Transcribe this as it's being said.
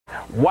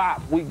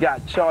WAP, we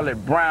got Charlie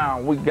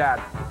Brown, we got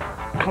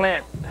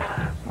Clint,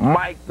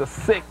 Mike the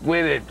Sick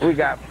with it, we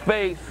got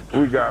Face.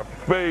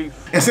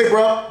 And say,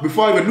 bro,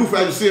 before I even knew,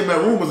 I used to see him at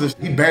rumors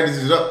and he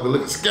bandages it up, but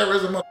looking scary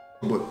as a motherfucker.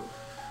 But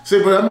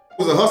say, bro, that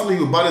was a hustler, he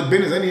was about his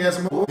business and he had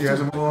some more. He had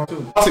some more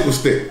too. Popsicle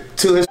stick.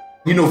 Till his,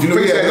 you know, if you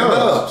had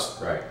nubs.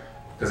 Right.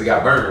 Because he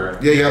got burned,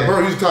 right? Yeah, he got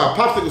burned. He used to tie a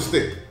popsicle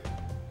stick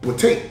with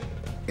tape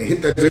and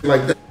hit that shit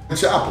like that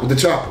with the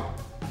chopper.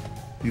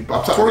 It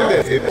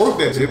worked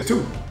that shit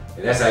too.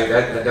 And that's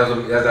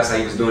how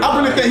he was doing it.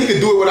 I really think he could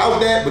do it without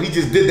that, but he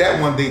just did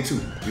that one day too.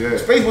 Yeah.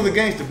 Face was a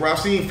gangster, bro. I've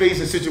seen Face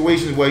in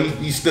situations where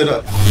he stood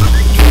up.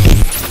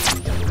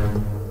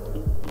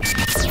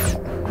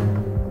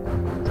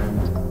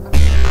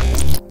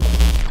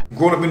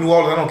 Growing up in New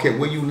Orleans, I don't care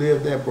where you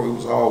lived at, bro, it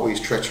was always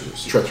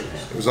treacherous.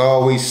 It was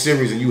always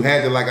serious, and you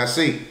had to, like I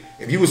say,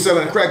 if you was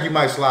selling crack, you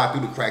might slide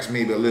through the cracks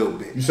maybe a little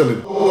bit. You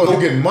selling, you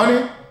getting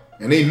money,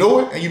 and they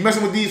know it, and you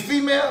messing with these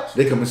females,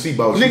 they come and see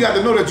about you. They got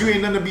to know that you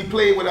ain't nothing to be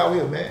played with out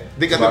here, man.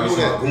 They got to know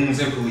that. Goons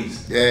and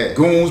police. Yeah,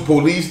 goons,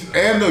 police,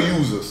 and the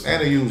users.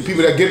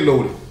 People that get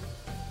loaded.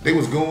 They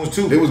was goons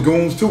too.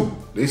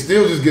 They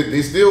still just get,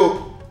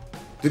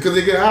 because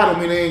they get high, don't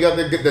mean they ain't got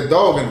to get that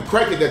dog and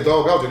crack it that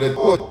dog out there.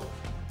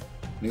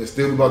 Nigga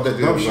still about that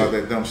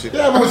dumb shit.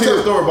 Yeah, I'm gonna tell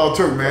a story about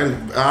Turk,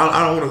 man.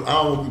 I don't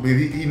want to,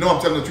 he know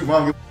I'm telling the truth.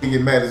 I don't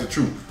get mad as the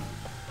truth.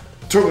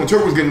 When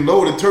Turk was getting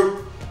loaded,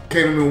 Turk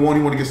came to me and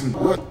he wanted to get some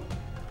what?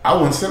 I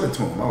wouldn't sell it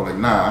to him. I was like,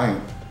 nah, I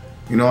ain't.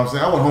 You know what I'm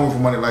saying? I wasn't hungry for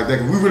money like that.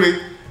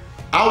 Cause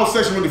our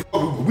section really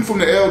we from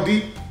the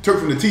LD, Turk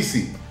from the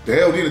TC.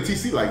 The LD and the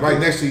TC like right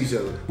next to each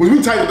other. Well, we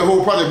tight with the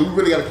whole project, but we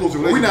really got a closer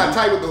relationship. We're not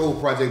tight with the whole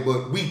project,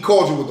 but we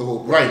cordial with the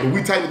whole project. Right, but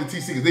we tight with the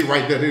TC because they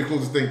right there, they're the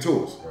closest thing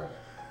to us. Right.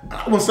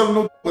 I wasn't selling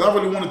no, but I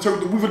really wanted Turk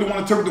to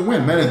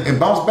win, man, and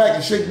bounce back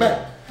and shake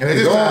back. And at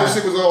this time, the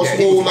shit was all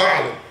swole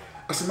out.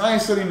 I said, I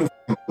ain't selling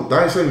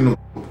no.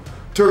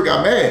 Turk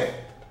got mad.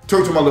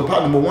 Turk to my little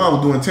partner, Mowan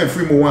was doing 10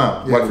 free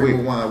Mowan. Yeah, free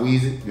Mowan,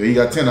 Weezy. Yeah, he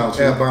got 10 out.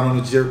 Airbound on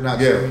the jerk, not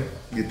jerk.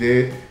 You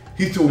did.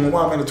 He told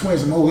Mowan, man, the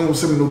twins, some hoes, they don't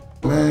send me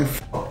no, man,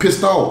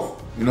 pissed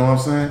off. You know what I'm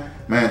saying?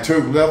 Man,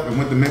 Turk left and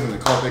went to Memphis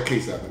and caught that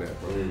case after that,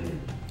 bro.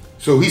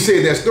 So he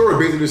said that story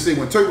basically to say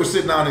when Turk was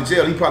sitting down in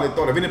jail, he probably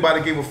thought if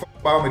anybody gave a fuck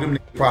about me, them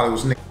niggas probably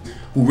was niggas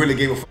who really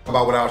gave a fuck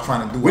about what I was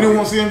trying to do. We didn't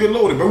want to see him get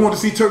loaded, but we wanted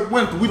to see Turk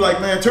win. We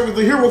like, man, Turk is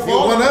the hero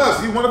for one of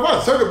us. He one of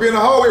us. Turk would be in the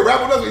hallway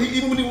rapping with us.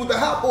 Even when he was with the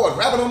hot boys,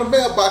 rapping on the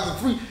mailbox and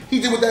free.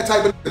 He did with that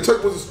type of nigga.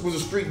 Turk was a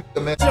street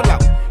nigga, man. Chill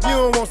out. You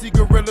don't want to see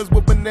gorillas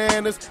with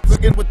bananas,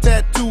 looking with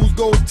tattoos,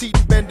 gold teeth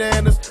and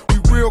bandanas. We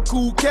real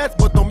cool cats,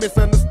 but don't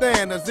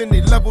misunderstand us.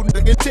 Any level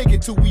nigga take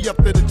it till we up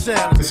to the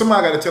challenge.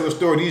 Somebody got to tell a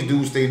story. These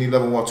dudes stayed in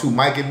 11-1-2.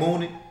 Mike and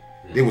Mooney,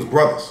 they was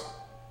brothers.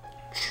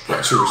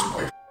 Treacherous,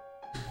 man.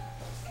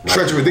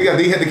 Treacherous.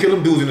 They had to kill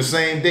them dudes in the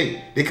same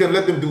day. They couldn't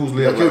let them dudes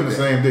live. They got killed in the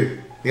same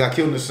day. They got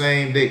killed in the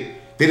same day.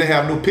 They didn't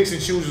have no picks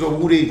and chooses over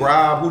who they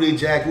robbed, who they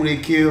jacked, who they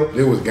killed.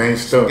 It was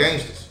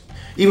gangsters.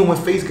 Even when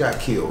Face got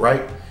killed,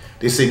 right?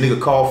 They say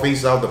nigga call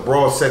Face out, the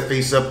broad set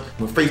Face up.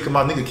 When Face come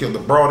out, nigga killed the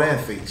broad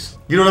and Face.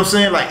 You know what I'm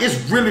saying? Like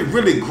it's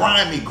really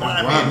grimy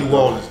in New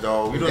Orleans,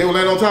 dog. You know, they were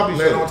laying on top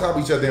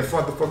of each other in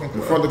front of the fucking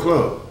club. In front of the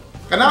club.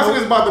 And I say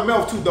this about the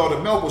Melf too, dog. The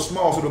Melf was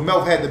small, so the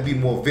Melf had to be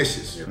more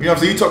vicious. You know what I'm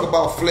saying? You talk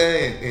about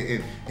Flair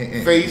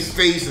and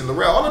Face and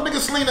Larrell. All the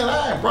niggas sling that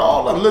iron, bro.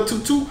 All of them, Lil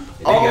Tutu.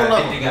 All of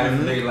them. They got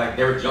it like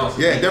Derrick Jones.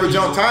 Yeah, Derrick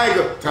Jones,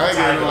 Tiger.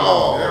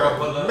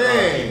 Oh,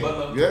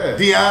 man. Yeah.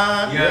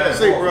 Dion. Yeah.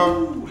 Say,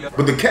 bro.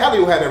 But the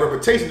Cali had a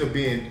reputation of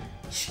being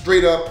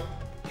straight up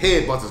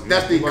headbusters.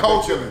 That's their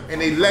culture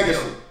and their legacy.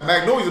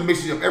 Magnolia's a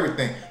mixture of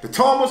everything. The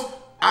Thomas,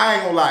 I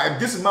ain't gonna lie,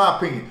 and this is my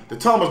opinion, the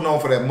Thomas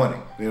known for that money.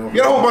 You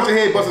got a whole bunch of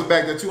headbusters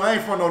back there too. I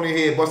ain't front on their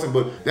headbusting,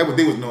 but that's what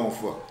they was known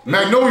for.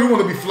 Magnolia, you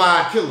want to be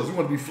fly killers. You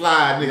want to be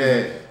fly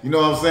niggas. Yeah. You know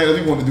what I'm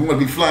saying? You want to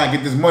be fly and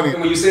get this money.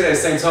 When you say that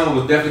St. Thomas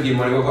was definitely getting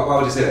money, why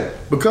would you say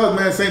that? Because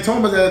man, St.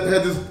 Thomas had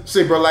this,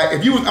 say bro, like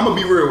if you was, I'm gonna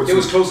be real with you. It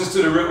was closest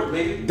to the real,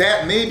 maybe?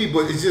 That maybe,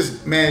 but it's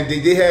just, man,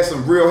 they had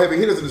some real heavy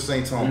hitters in the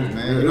St. Thomas,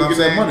 man. You know what I'm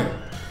saying? Money.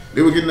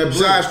 They were getting that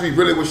Shine Street,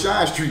 really was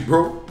Shine Street,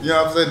 bro. You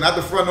know what I'm saying? Not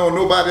the front on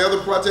nobody other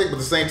project, but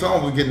the same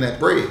time was getting that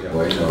bread. Yeah,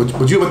 well, you know.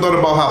 But you ever thought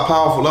about how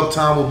powerful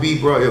Uptown would be,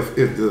 bro, if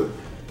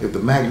the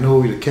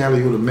Magnolia, the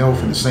Cali, or the Melf,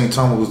 and the St.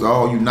 Thomas was to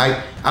all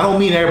unite? I don't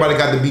mean everybody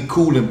got to be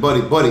cool and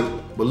buddy, but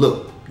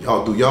look,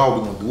 y'all do y'all,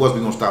 we gonna do us, we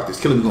gonna stop this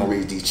killing, we gonna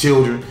raise these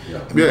children. Yeah,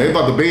 it's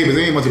about the babies,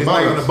 it ain't much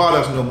about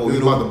us no more.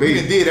 It's about the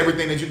babies. We did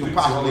everything that you could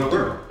possibly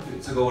do.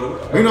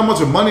 You know how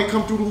much of money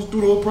come through the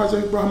whole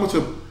project, bro? How much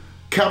of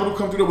capital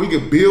come through there where you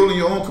can build in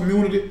your own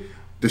community?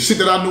 The shit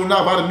that I know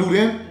now, if I'd have knew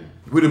then,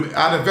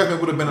 our investment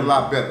would have been a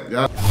lot better.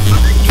 Yeah.